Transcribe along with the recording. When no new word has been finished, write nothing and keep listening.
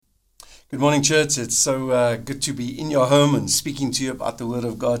Good morning, church. It's so good to be in your home and speaking to you about the Word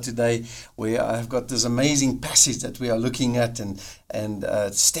of God today, where I've got this amazing passage that we are looking at and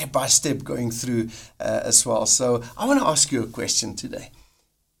step by step going through as well. So I want to ask you a question today.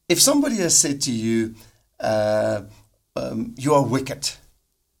 If somebody has said to you, you are wicked,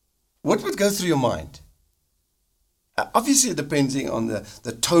 what would go through your mind? Obviously, depending on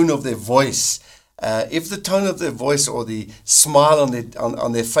the tone of their voice. If the tone of their voice or the smile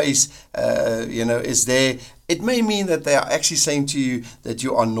on their face, is there, it may mean that they are actually saying to you that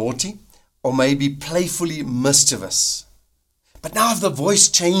you are naughty or maybe playfully mischievous. But now if the voice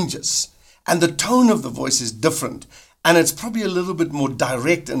changes and the tone of the voice is different and it's probably a little bit more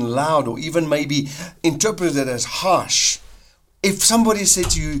direct and loud or even maybe interpreted as harsh, if somebody said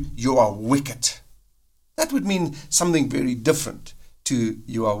to you, you are wicked, that would mean something very different to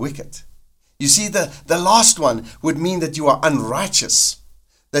you are wicked. You see, the last one would mean that you are unrighteous,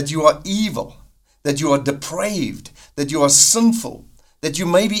 that you are evil, that you are depraved, that you are sinful, that you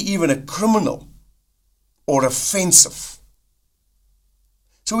may be even a criminal or offensive.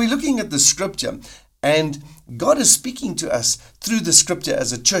 So we're looking at the scripture, and God is speaking to us through the scripture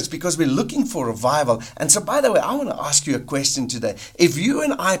as a church because we're looking for revival. And so, by the way, I want to ask you a question today. If you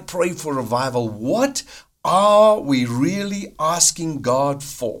and I pray for revival, what are we really asking God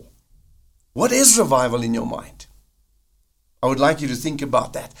for? What is revival in your mind? I would like you to think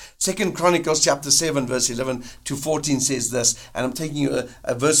about that. 2 Chronicles chapter 7 verse 11 to 14 says this, and I'm taking you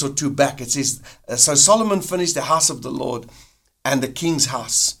a verse or two back. It says, so Solomon finished the house of the Lord and the king's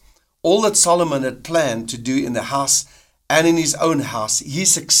house. All that Solomon had planned to do in the house and in his own house, he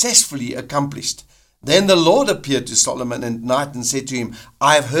successfully accomplished. Then the Lord appeared to Solomon at night and said to him,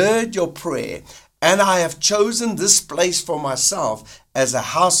 I have heard your prayer, and I have chosen this place for myself as a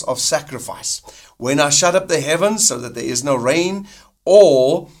house of sacrifice. When I shut up the heavens so that there is no rain,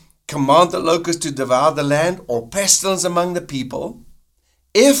 or command the locusts to devour the land, or pestilence among the people,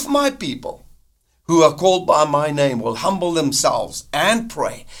 if my people who are called by my name will humble themselves and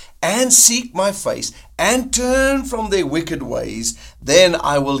pray and seek my face and turn from their wicked ways, then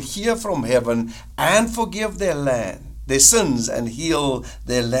I will hear from heaven and forgive their sins and heal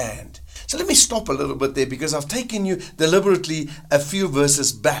their land. So let me stop a little bit there because I've taken you deliberately a few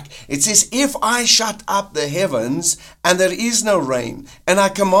verses back. It says, if I shut up the heavens and there is no rain, and I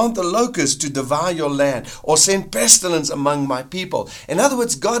command the locusts to devour your land or send pestilence among my people. In other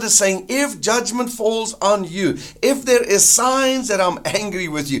words, God is saying, if judgment falls on you, if there is signs that I'm angry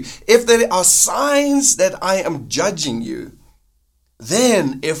with you, if there are signs that I am judging you,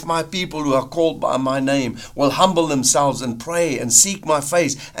 then if my people who are called by my name will humble themselves and pray and seek my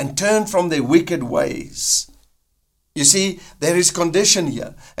face and turn from their wicked ways. You see, there is condition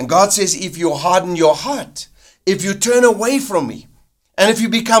here. And God says, if you harden your heart, if you turn away from me, and if you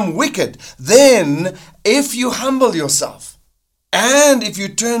become wicked, then if you humble yourself and if you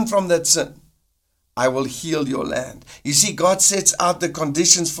turn from that sin, I will heal your land. You see, God sets out the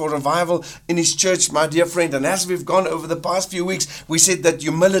conditions for revival in His church, my dear friend. And as we've gone over the past few weeks, we said that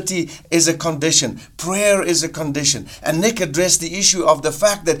humility is a condition. Prayer is a condition. And Nick addressed the issue of the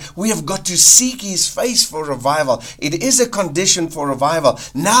fact that we have got to seek His face for revival. It is a condition for revival.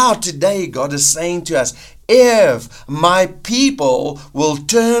 Now, today, God is saying to us, if my people will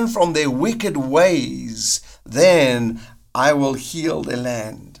turn from their wicked ways, then I will heal the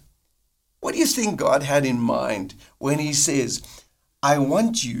land. What do you think God had in mind when He says, I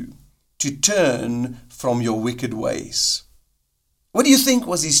want you to turn from your wicked ways? What do you think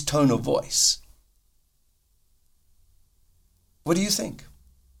was His tone of voice? What do you think?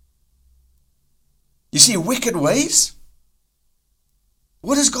 You see, wicked ways?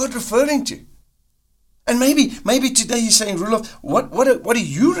 What is God referring to? And maybe today you're saying, Rudolph, what are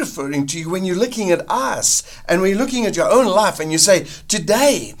you referring to when you're looking at us and when you're looking at your own life and you say,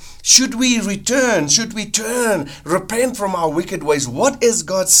 today, should we turn, repent from our wicked ways? What is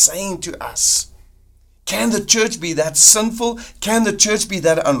God saying to us? Can the church be that sinful? Can the church be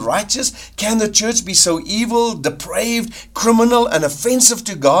that unrighteous? Can the church be so evil, depraved, criminal, and offensive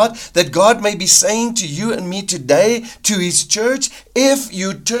to God that God may be saying to you and me today, to His church, if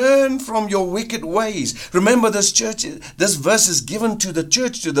you turn from your wicked ways? Remember, this verse is given to the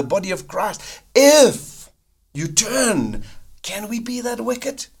church, to the body of Christ. If you turn, can we be that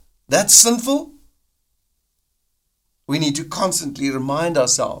wicked? That sinful? We need to constantly remind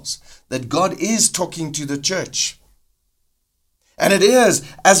ourselves that God is talking to the church. And it is,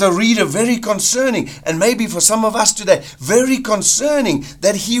 as a reader, very concerning, and maybe for some of us today, very concerning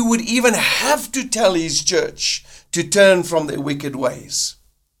that He would even have to tell His church to turn from their wicked ways.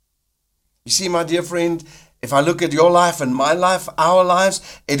 You see, my dear friend, If I look at your life and my life, our lives,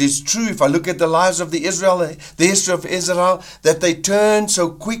 it is true. If I look at the lives of the history of Israel, that they turned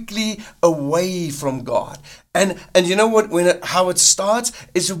so quickly away from God. And you know what? How it starts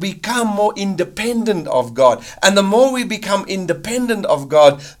is to become more independent of God. And the more we become independent of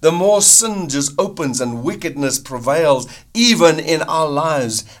God, the more sin just opens and wickedness prevails, even in our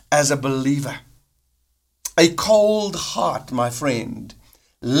lives as a believer. A cold heart, my friend,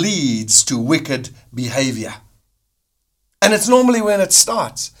 leads to wicked behavior. And it's normally when it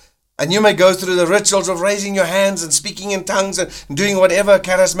starts. And you may go through the rituals of raising your hands and speaking in tongues and doing whatever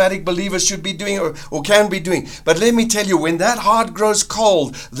charismatic believers should be doing or can be doing. But let me tell you, when that heart grows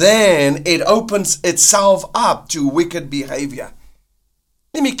cold, then it opens itself up to wicked behavior.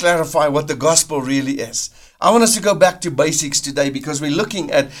 Let me clarify what the gospel really is. I want us to go back to basics today because we're looking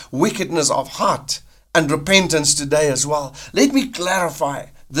at wickedness of heart and repentance today as well. Let me clarify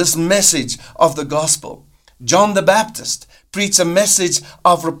this message of the gospel. John the Baptist preached a message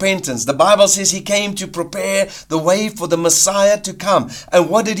of repentance. The Bible says he came to prepare the way for the Messiah to come. And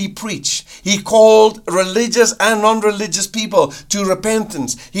what did he preach? He called religious and non-religious people to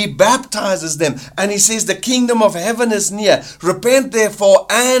repentance. He baptizes them and he says the kingdom of heaven is near. Repent therefore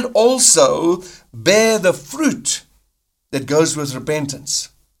and also bear the fruit that goes with repentance.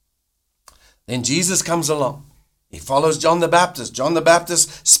 Then Jesus comes along. He follows John the Baptist. John the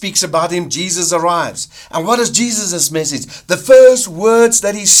Baptist speaks about him. Jesus arrives. And what is Jesus' message? The first words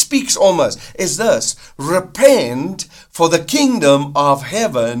that he speaks almost is this: repent, for the kingdom of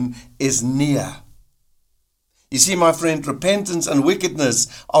heaven is near. You see, my friend, repentance and wickedness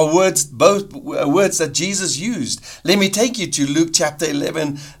are both words that Jesus used. Let me take you to Luke chapter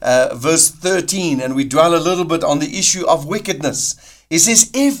 11, verse 13, and we dwell a little bit on the issue of wickedness. He says,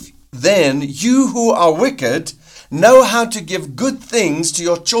 if then you who are wicked know how to give good things to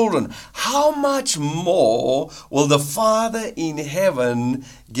your children, how much more will the Father in heaven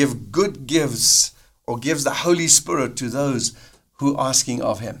give good gifts, or gives the Holy Spirit to those who are asking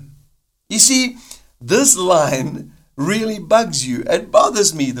of him? You see, this line really bugs you. It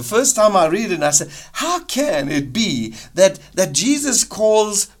bothers me. The first time I read it, I said, how can it be that Jesus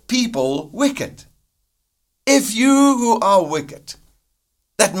calls people wicked? If you who are wicked,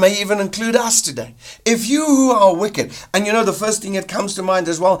 that may even include us today. If you who are wicked, and you know the first thing that comes to mind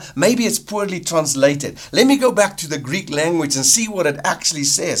as well, maybe it's poorly translated. Let me go back to the Greek language and see what it actually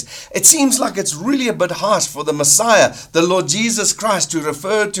says. It seems like it's really a bit harsh for the Messiah, the Lord Jesus Christ, to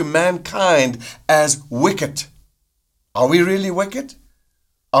refer to mankind as wicked. Are we really wicked?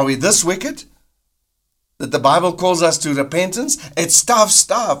 Are we this wicked that the Bible calls us to repentance? It's tough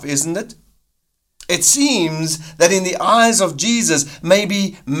stuff, isn't it? It seems that in the eyes of Jesus,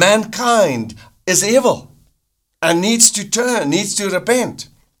 maybe mankind is evil and needs to turn, needs to repent.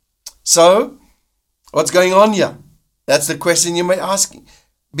 So, what's going on here? That's the question you may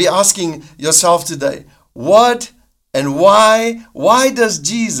be asking yourself today. What and why does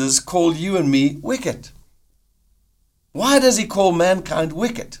Jesus call you and me wicked? Why does he call mankind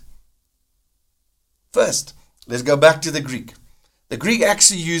wicked? First, let's go back to the Greek. The Greek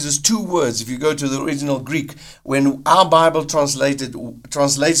actually uses two words. If you go to the original Greek, when our Bible translates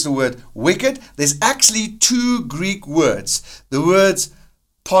the word wicked, there's actually two Greek words. The words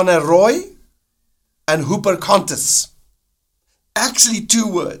poneroi and huperkontes. Actually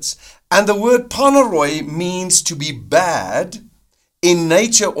two words. And the word poneroi means to be bad in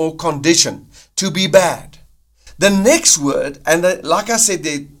nature or condition. To be bad. The next word, and like I said,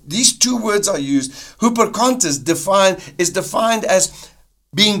 these two words are used. Huperkontes is defined as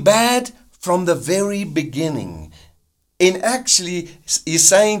being bad from the very beginning. In actually, he's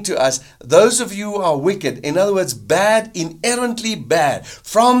saying to us, those of you who are wicked, in other words, bad, inherently bad,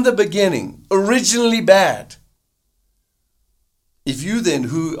 from the beginning, originally bad. If you then,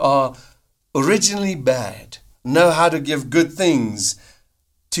 who are originally bad, know how to give good things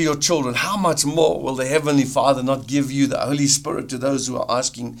to your children, how much more will the Heavenly Father not give you the Holy Spirit to those who are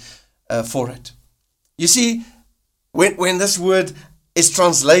asking for it? You see, when this word is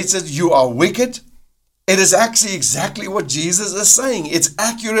translated, you are wicked, it is actually exactly what Jesus is saying. It's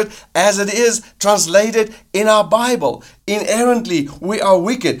accurate as it is translated in our Bible. Inherently, we are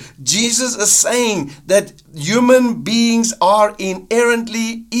wicked. Jesus is saying that human beings are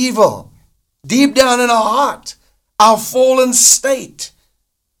inherently evil. Deep down in our heart, our fallen state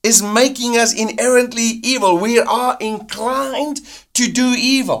is making us inherently evil. We are inclined to do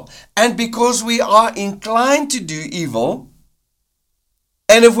evil. And because we are inclined to do evil,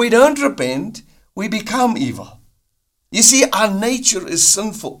 and if we don't repent, we become evil. You see, our nature is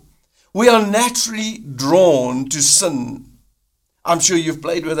sinful. We are naturally drawn to sin. I'm sure you've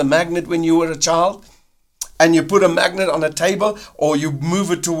played with a magnet when you were a child. and you put a magnet on a table, or you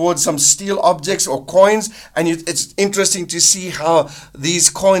move it towards some steel objects or coins, and it's interesting to see how these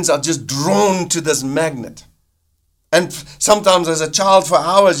coins are just drawn to this magnet. And sometimes as a child for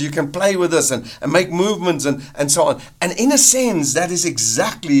hours you can play with this and make movements and so on. And in a sense, that is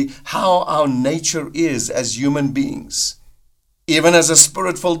exactly how our nature is as human beings. Even as a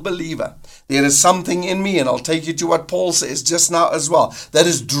spirit-filled believer, there is something in me, and I'll take you to what Paul says just now as well, that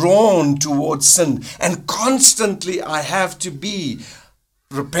is drawn towards sin. And constantly I have to be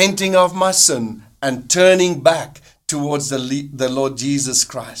repenting of my sin and turning back towards the Lord Jesus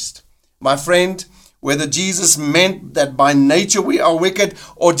Christ. My friend, whether Jesus meant that by nature we are wicked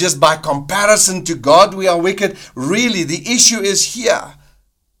or just by comparison to God we are wicked, really the issue is here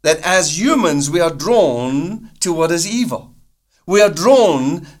that as humans we are drawn to what is evil. We are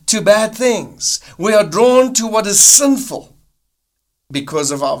drawn to bad things. We are drawn to what is sinful because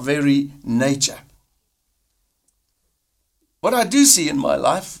of our very nature. What I do see in my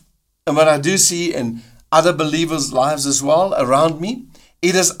life, and what I do see in other believers' lives as well around me,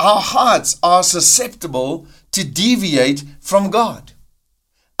 it is our hearts are susceptible to deviate from God.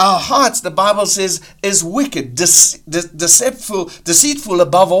 Our hearts, the Bible says, is wicked, deceitful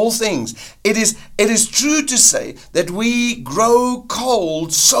above all things. It is true to say that we grow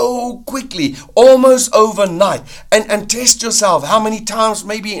cold so quickly, almost overnight. And test yourself. How many times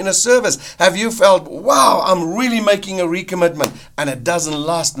maybe in a service have you felt, wow, I'm really making a recommitment, and it doesn't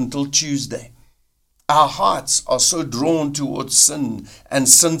last until Tuesday? Our hearts are so drawn towards sin and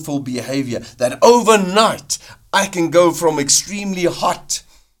sinful behavior that overnight I can go from extremely hot,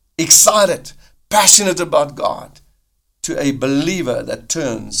 excited, passionate about God, to a believer that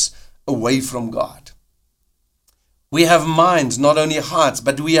turns away from God. We have minds, not only hearts,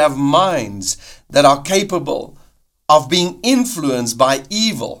 but we have minds that are capable of being influenced by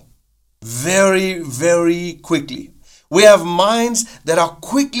evil very, very quickly. We have minds that are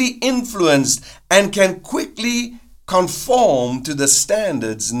quickly influenced and can quickly conform to the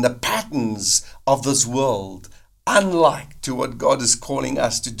standards and the patterns of this world, unlike to what God is calling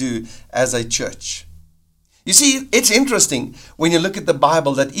us to do as a church. You see, it's interesting when you look at the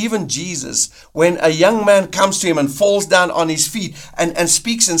Bible that even Jesus, when a young man comes to him and falls down on his feet and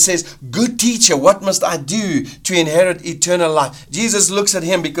speaks and says, "Good teacher, what must I do to inherit eternal life?" Jesus looks at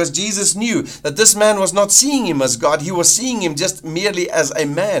him because Jesus knew that this man was not seeing him as God. He was seeing him just merely as a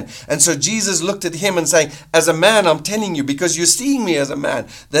man. And so Jesus looked at him and saying, "As a man, I'm telling you, because you're seeing me as a man,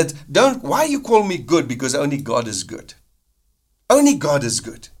 that why you call me good? Because only God is good. Only God is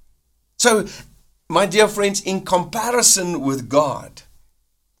good." So, my dear friends, in comparison with God,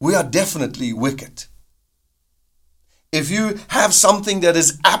 we are definitely wicked. If you have something that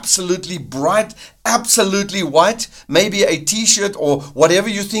is absolutely bright, absolutely white, maybe a t-shirt or whatever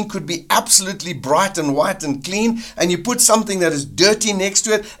you think could be absolutely bright and white and clean, and you put something that is dirty next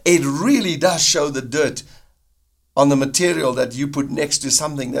to it, it really does show the dirt on the material that you put next to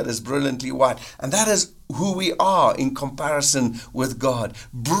something that is brilliantly white. And that is who we are in comparison with God.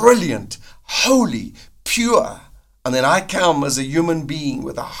 Brilliant, holy, pure. And then I come as a human being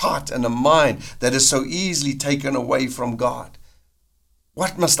with a heart and a mind that is so easily taken away from God.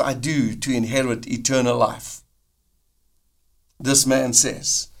 What must I do to inherit eternal life? This man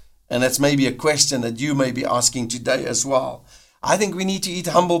says, and that's maybe a question that you may be asking today as well. I think we need to eat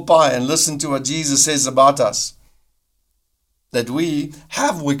humble pie and listen to what Jesus says about us, that we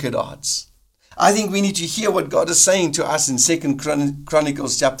have wicked hearts. I think we need to hear what God is saying to us in 2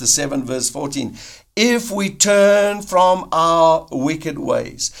 Chronicles chapter 7 verse 14. If we turn from our wicked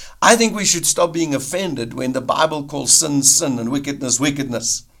ways. I think we should stop being offended when the Bible calls sin, sin, and wickedness,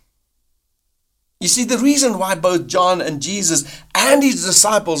 wickedness. You see, the reason why both John and Jesus and his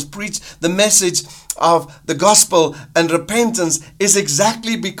disciples preached the message of the gospel and repentance is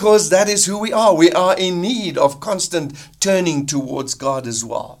exactly because that is who we are. We are in need of constant turning towards God as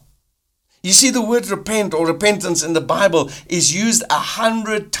well. You see, the word repent or repentance in the Bible is used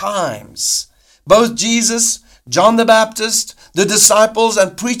 100 times. Both Jesus, John the Baptist, the disciples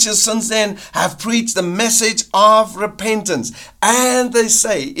and preachers since then have preached the message of repentance. And they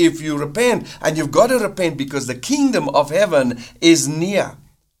say, if you repent, and you've got to repent because the kingdom of heaven is near.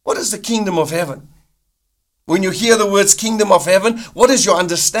 What is the kingdom of heaven? When you hear the words kingdom of heaven, what is your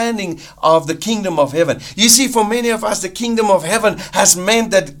understanding of the kingdom of heaven? You see, for many of us, the kingdom of heaven has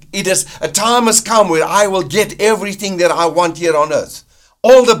meant that a time has come where I will get everything that I want here on earth.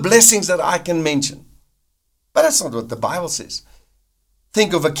 All the blessings that I can mention. But that's not what the Bible says.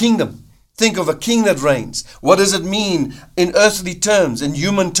 Think of a kingdom. Think of a king that reigns. What does it mean in earthly terms, in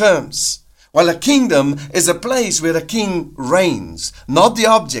human terms? Well, a kingdom is a place where a king reigns, not the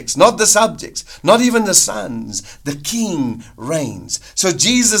objects, not the subjects, not even the sons. The king reigns. So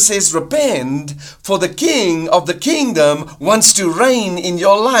Jesus says, repent, for the king of the kingdom wants to reign in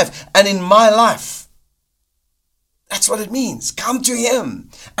your life and in my life. That's what it means. Come to him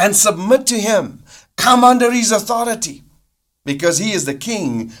and submit to him. Come under his authority, because he is the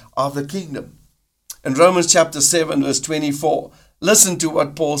king of the kingdom. In Romans chapter 7, verse 24, listen to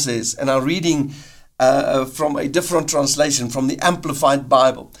what Paul says, and I'm reading from a different translation, from the Amplified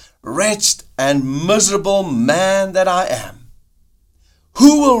Bible. Wretched and miserable man that I am,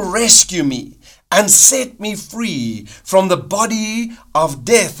 who will rescue me and set me free from the body of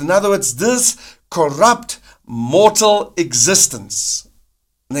death? In other words, this corrupt, mortal existence.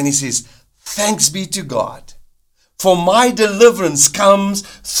 And then he says, thanks be to God, for my deliverance comes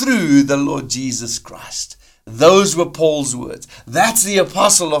through the Lord Jesus Christ. Those were Paul's words. That's the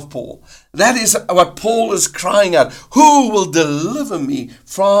apostle of Paul. That is what Paul is crying out. Who will deliver me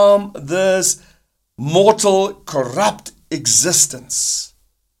from this mortal, corrupt existence?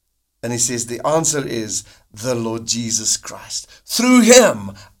 And he says the answer is the Lord Jesus Christ. Through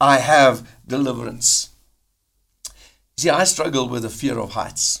him I have deliverance. See, I struggle with the fear of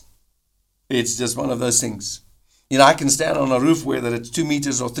heights. It's just one of those things. You know, I can stand on a roof, whether it's 2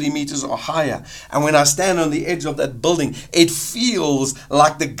 meters or 3 meters or higher. And when I stand on the edge of that building, it feels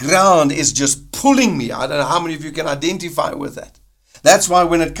like the ground is just pulling me. I don't know how many of you can identify with that. That's why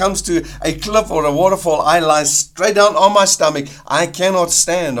when it comes to a cliff or a waterfall, I lie straight down on my stomach. I cannot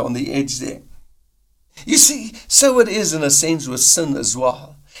stand on the edge there. You see, so it is in a sense with sin as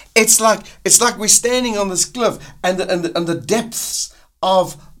well. It's like we're standing on this cliff, and the depths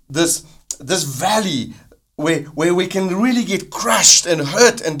of this valley, where we can really get crushed and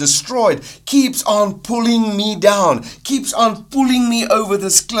hurt and destroyed, keeps on pulling me down, keeps on pulling me over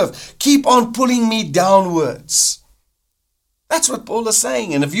this cliff, keep on pulling me downwards. That's what Paul is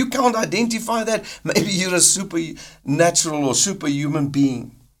saying. And if you can't identify that, maybe you're a supernatural or superhuman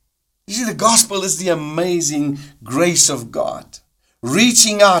being. You see, the gospel is the amazing grace of God,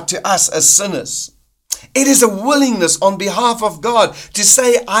 reaching out to us as sinners. It is a willingness on behalf of God to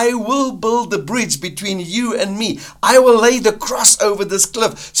say, I will build the bridge between you and me. I will lay the cross over this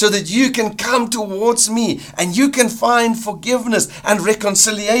cliff so that you can come towards me and you can find forgiveness and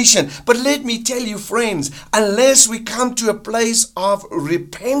reconciliation. But let me tell you, friends, unless we come to a place of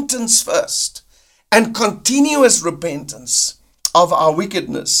repentance first and continuous repentance of our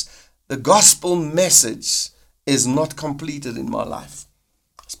wickedness, the gospel message is not completed in my life.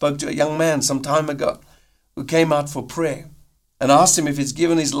 I spoke to a young man some time ago who came out for prayer, and I asked him if he's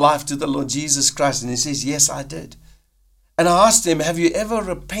given his life to the Lord Jesus Christ, and he says, yes, I did. And I asked him, have you ever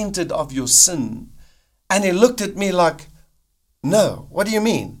repented of your sin? And he looked at me like, no, what do you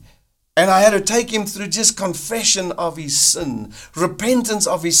mean? And I had to take him through just confession of his sin, repentance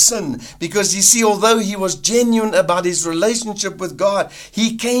of his sin, because you see, although he was genuine about his relationship with God,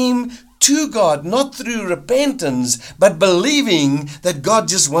 he came to God, not through repentance, but believing that God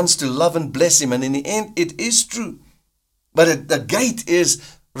just wants to love and bless him. And in the end, it is true. But the gate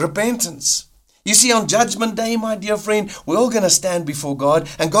is repentance. You see, on Judgment Day, my dear friend, we're all going to stand before God,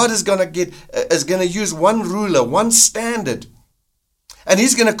 and God is going to use one ruler, one standard. And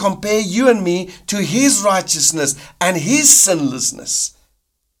he's going to compare you and me to his righteousness and his sinlessness.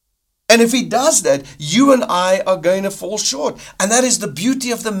 And if he does that, you and I are going to fall short. And that is the beauty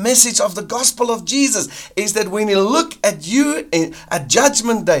of the message of the gospel of Jesus, is that when he look at you at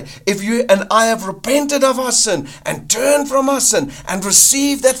Judgment Day, if you and I have repented of our sin and turned from our sin and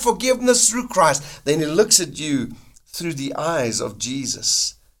received that forgiveness through Christ, then he looks at you through the eyes of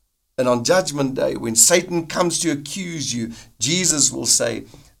Jesus. And on Judgment Day, when Satan comes to accuse you, Jesus will say,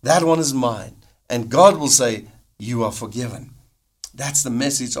 that one is mine. And God will say, you are forgiven. That's the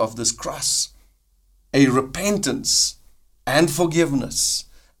message of this cross. A repentance and forgiveness,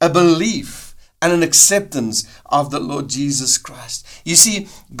 a belief and an acceptance of the Lord Jesus Christ. You see,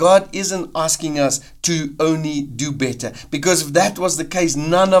 God isn't asking us to only do better, because if that was the case,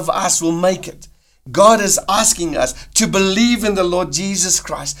 none of us will make it. God is asking us to believe in the Lord Jesus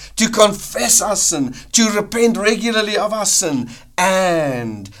Christ, to confess our sin, to repent regularly of our sin,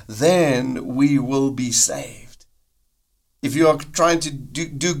 and then we will be saved. If you are trying to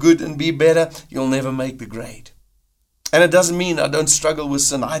do good and be better, you'll never make the grade. And it doesn't mean I don't struggle with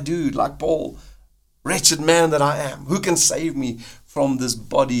sin. I do, like Paul. Wretched man that I am. Who can save me from this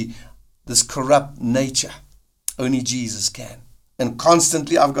body, this corrupt nature? Only Jesus can. And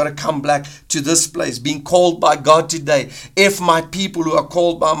constantly I've got to come back to this place, being called by God today. If my people who are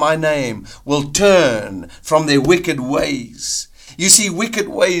called by my name will turn from their wicked ways. You see, wicked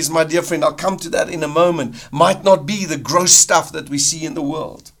ways, my dear friend, I'll come to that in a moment, might not be the gross stuff that we see in the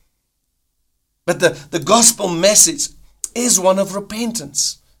world. But the gospel message is one of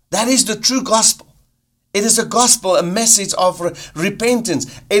repentance. That is the true gospel. It is a gospel, a message of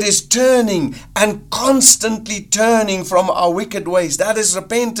repentance. It is turning and constantly turning from our wicked ways. That is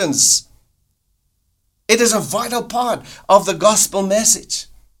repentance. It is a vital part of the gospel message.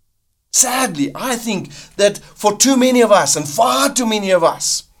 Sadly, I think that for too many of us, and far too many of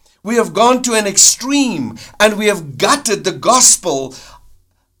us, we have gone to an extreme and we have gutted the gospel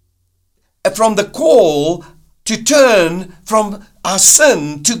from the call to turn from our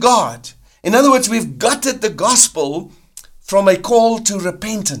sin to God. In other words, we've gutted the gospel from a call to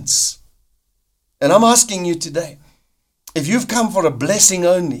repentance. And I'm asking you today, if you've come for a blessing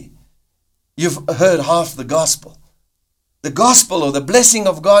only, you've heard half the gospel. The gospel or the blessing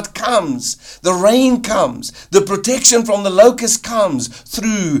of God comes, the rain comes, the protection from the locust comes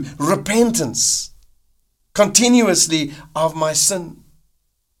through repentance continuously of my sin.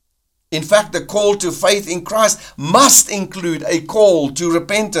 In fact, the call to faith in Christ must include a call to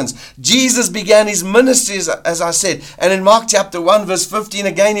repentance. Jesus began his ministry, as I said, and in Mark chapter 1 verse 15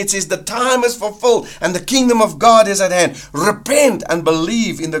 again it says, the time is fulfilled and the kingdom of God is at hand. Repent and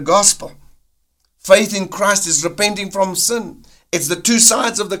believe in the gospel. Faith in Christ is repenting from sin. It's the two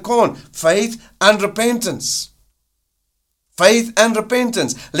sides of the coin, faith and repentance. Faith and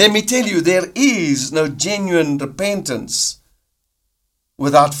repentance. Let me tell you, there is no genuine repentance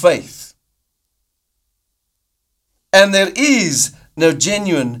without faith. And there is no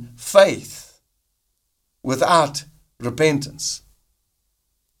genuine faith without repentance.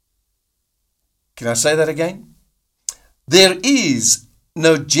 Can I say that again? There is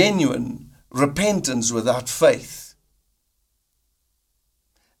no genuine repentance without faith.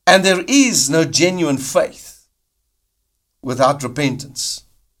 And there is no genuine faith without repentance.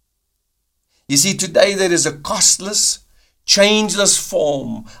 You see, today there is a costless, changeless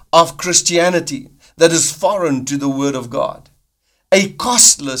form of Christianity that is foreign to the Word of God. A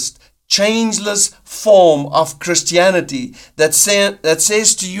costless, changeless form of Christianity that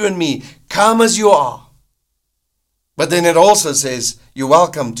says to you and me, come as you are. But then it also says, you're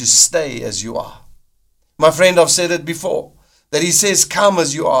welcome to stay as you are. My friend, I've said it before, that he says, come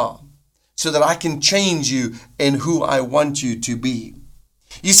as you are, so that I can change you in who I want you to be.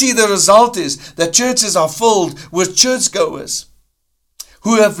 You see, the result is that churches are filled with churchgoers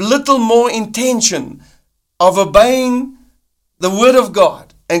who have little more intention of obeying the Word of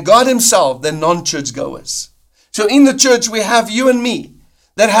God and God Himself than non-churchgoers. So in the church we have you and me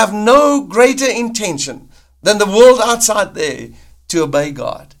that have no greater intention than the world outside there to obey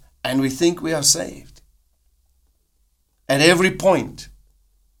God. And we think we are saved. At every point,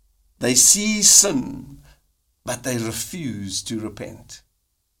 they see sin, but they refuse to repent.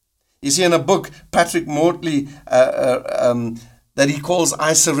 You see, in a book, Patrick Mortley, that he calls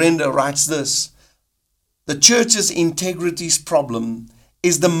I Surrender, writes this: the church's integrity's problem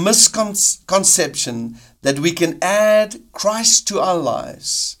is the misconception that we can add Christ to our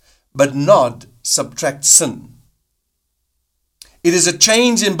lives, but not subtract sin. It is a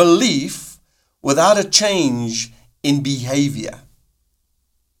change in belief without a change in behavior.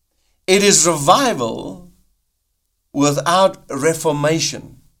 It is revival without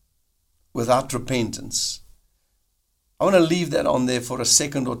reformation, without repentance. I want to leave that on there for a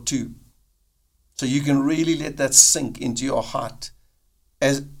second or two, so you can really let that sink into your heart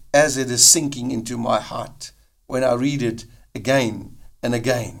as it is sinking into my heart when I read it again and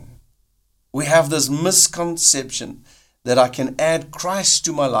again. We have this misconception that I can add Christ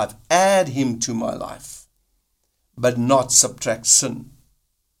to my life, add Him to my life, but not subtract sin.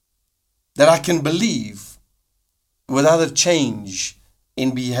 That I can believe without a change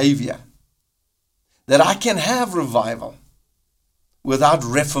in behavior. That I can have revival without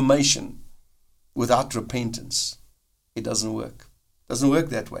reformation, without repentance. It doesn't work. It doesn't work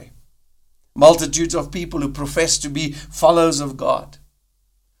that way. Multitudes of people who profess to be followers of God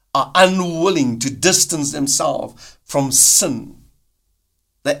are unwilling to distance themselves from sin.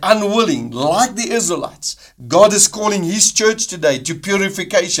 They're unwilling, like the Israelites. God is calling His church today to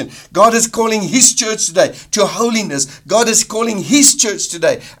purification. God is calling His church today to holiness. God is calling His church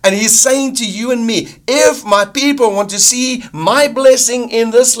today. And He's saying to you and me, if my people want to see my blessing in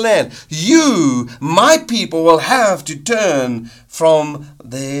this land, you, my people, will have to turn from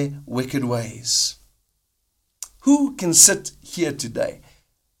their wicked ways. Who can sit here today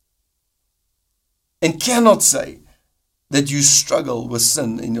and cannot say that you struggle with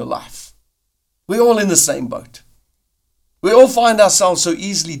sin in your life? We're all in the same boat. We all find ourselves so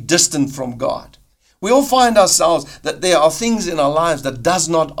easily distant from God. We all find ourselves that there are things in our lives that does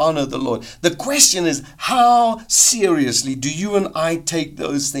not honor the Lord. The question is, how seriously do you and I take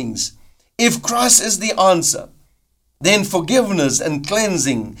those things? If Christ is the answer, then forgiveness and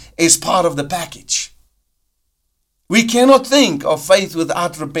cleansing is part of the package. We cannot think of faith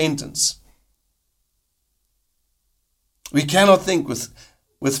without repentance. We cannot think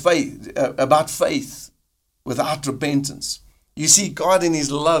with faith about faith without repentance. You see, God in His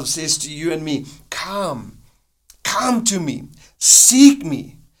love says to you and me, come to me, seek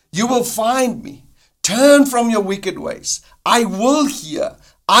me, you will find me. Turn from your wicked ways. I will hear,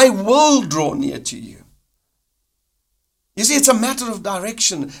 I will draw near to you. You see, it's a matter of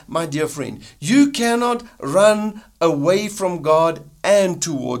direction, my dear friend. You cannot run away from God and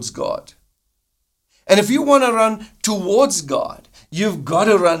towards God. And if you want to run towards God, you've got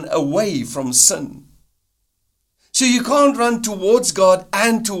to run away from sin. So you can't run towards God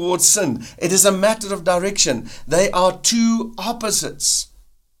and towards sin. It is a matter of direction. They are two opposites.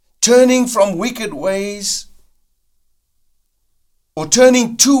 Turning from wicked ways or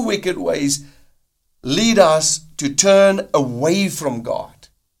turning to wicked ways lead us to turn away from God,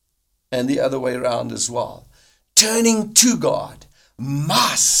 and the other way around as well. Turning to God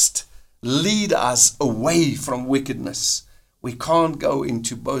must lead us away from wickedness. We can't go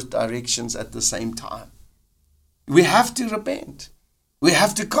into both directions at the same time. We have to repent. We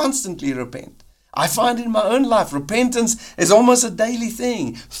have to constantly repent. I find in my own life, repentance is almost a daily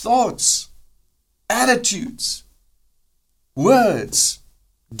thing. Thoughts, attitudes, words,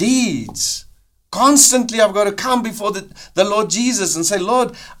 deeds. Constantly I've got to come before the Lord Jesus and say,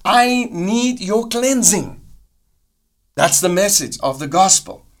 Lord, I need your cleansing. That's the message of the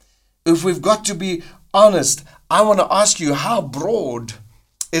gospel. If we've got to be honest, I want to ask you, how broad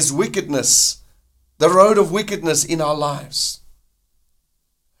is wickedness, the road of wickedness in our lives?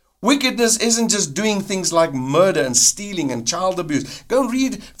 Wickedness isn't just doing things like murder and stealing and child abuse. Go and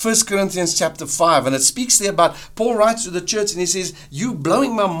read 1 Corinthians chapter 5, and it speaks there about, Paul writes to the church and he says, you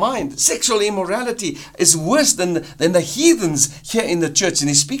blowing my mind. Sexual immorality is worse than the heathens here in the church. And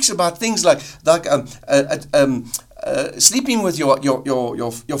he speaks about things like sleeping with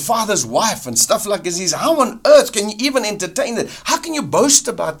your father's wife and stuff like this. He says, how on earth can you even entertain that? How can you boast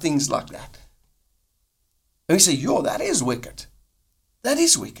about things like that? And we say, that is wicked. That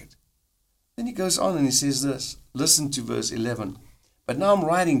is wicked. Then he goes on and he says this. Listen to verse 11. But now I'm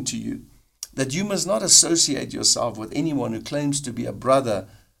writing to you that you must not associate yourself with anyone who claims to be a brother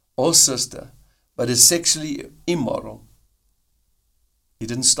or sister, but is sexually immoral. He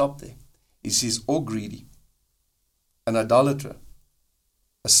didn't stop there. He says, or greedy, an idolater,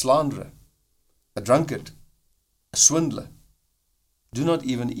 a slanderer, a drunkard, a swindler. Do not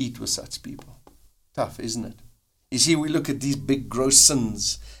even eat with such people. Tough, isn't it? You see, we look at these big gross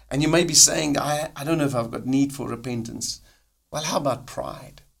sins, and you may be saying, I don't know if I've got need for repentance. Well, how about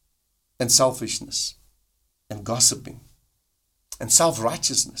pride and selfishness and gossiping and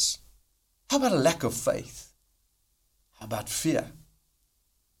self-righteousness? How about a lack of faith? How about fear?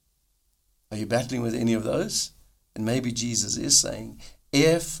 Are you battling with any of those? And maybe Jesus is saying,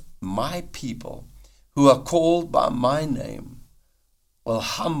 if my people who are called by my name will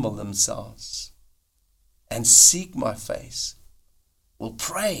humble themselves and seek my face, will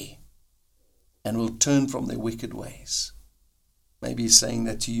pray, and will turn from their wicked ways. Maybe he's saying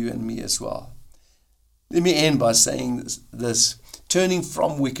that to you and me as well. Let me end by saying this. Turning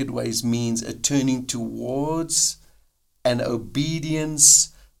from wicked ways means a turning towards an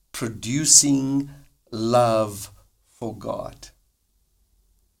obedience producing love for God.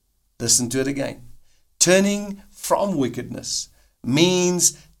 Listen to it again. Turning from wickedness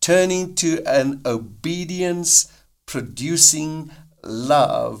means turning to an obedience producing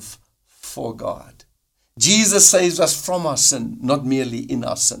love for God. Jesus saves us from our sin, not merely in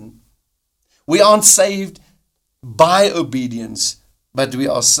our sin. We aren't saved by obedience, but we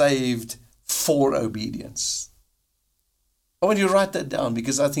are saved for obedience. I want you to write that down,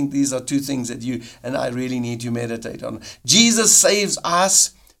 because I think these are two things that you and I really need to meditate on. Jesus saves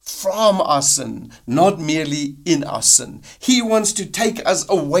us from our sin, not merely in our sin. He wants to take us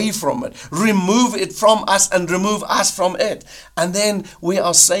away from it, remove it from us and remove us from it. And then we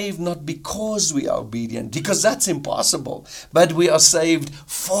are saved not because we are obedient, because that's impossible, but we are saved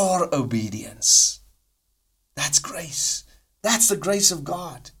for obedience. That's grace. That's the grace of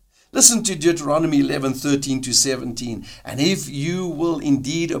God. Listen to Deuteronomy 11:13-17. And if you will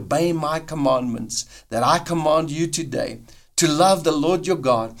indeed obey my commandments that I command you today, to love the Lord your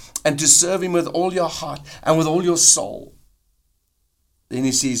God and to serve him with all your heart and with all your soul. Then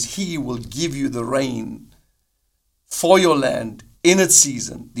he says, he will give you the rain for your land in its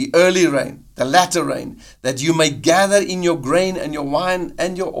season, the early rain, the latter rain, that you may gather in your grain and your wine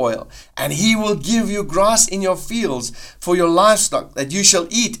and your oil. And he will give you grass in your fields for your livestock, that you shall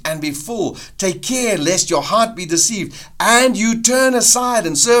eat and be full. Take care lest your heart be deceived, and you turn aside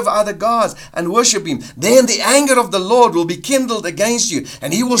and serve other gods and worship him. Then the anger of the Lord will be kindled against you,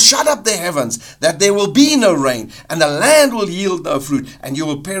 and he will shut up the heavens, that there will be no rain, and the land will yield no fruit, and you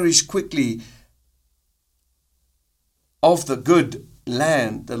will perish quickly of the good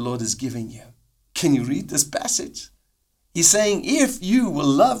land the Lord is giving you. Can you read this passage? He's saying, if you will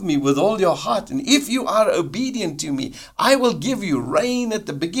love me with all your heart, and if you are obedient to me, I will give you rain at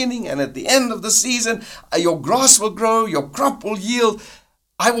the beginning and at the end of the season. Your grass will grow, your crop will yield.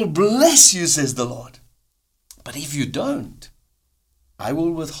 I will bless you, says the Lord. But if you don't, I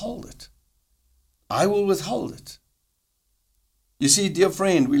will withhold it. I will withhold it. You see, dear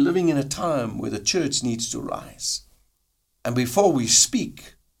friend, we're living in a time where the church needs to rise. And before we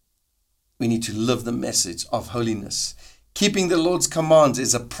speak, we need to live the message of holiness. Keeping the Lord's commands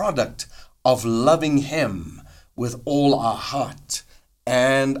is a product of loving him with all our heart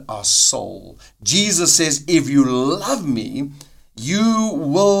and our soul. Jesus says, if you love me, you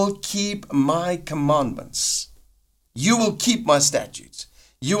will keep my commandments. You will keep my statutes.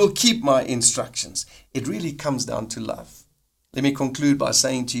 You will keep my instructions. It really comes down to love. Let me conclude by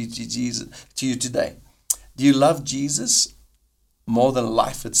saying to you today, do you love Jesus more than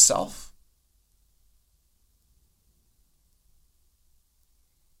life itself?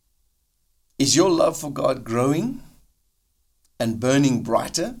 Is your love for God growing and burning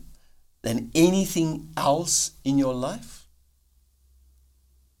brighter than anything else in your life?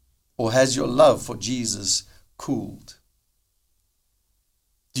 Or has your love for Jesus cooled?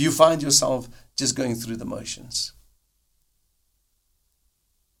 Do you find yourself just going through the motions?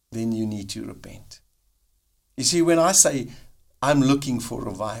 Then you need to repent. You see, when I say I'm looking for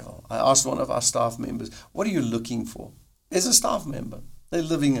revival, I asked one of our staff members, what are you looking for? There's a staff member. They're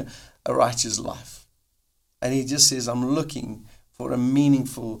living a righteous life. And he just says, I'm looking for a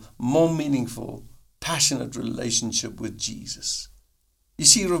meaningful, more meaningful, passionate relationship with Jesus. You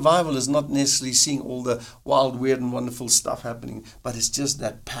see, revival is not necessarily seeing all the wild, weird, and wonderful stuff happening, but it's just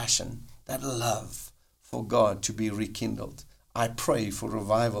that passion, that love for God to be rekindled. I pray for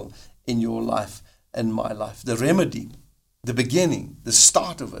revival in your life and my life. The remedy, the beginning, the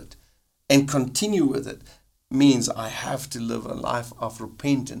start of it, and continue with it, means I have to live a life of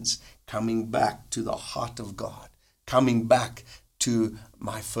repentance, coming back to the heart of God, coming back to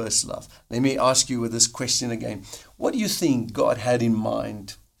my first love. Let me ask you with this question again. What do you think God had in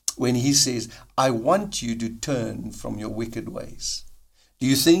mind when he says, I want you to turn from your wicked ways? Do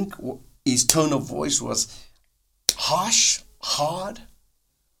you think his tone of voice was harsh, hard,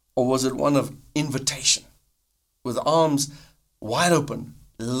 or was it one of invitation, with arms wide open,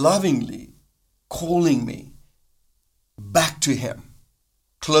 lovingly calling me back to him,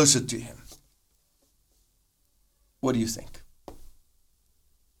 closer to him? What do you think?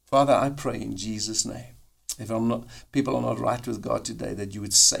 Father, I pray in Jesus' name, if people are not right with God today, that you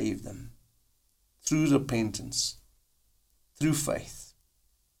would save them through repentance, through faith,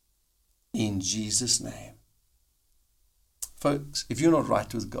 in Jesus' name. Folks, if you're not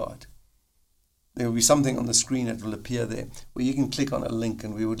right with God, there will be something on the screen that will appear there where you can click on a link,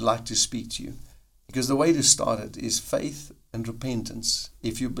 and we would like to speak to you. Because the way to start it is faith and repentance.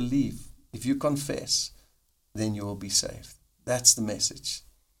 If you believe, if you confess, then you will be saved. That's the message.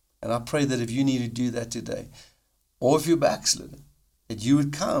 And I pray that if you need to do that today, or if you're backslidden, that you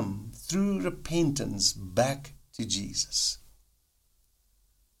would come through repentance back to Jesus.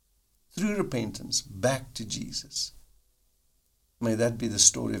 Through repentance back to Jesus. May that be the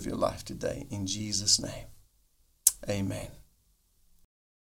story of your life today, in Jesus' name. Amen.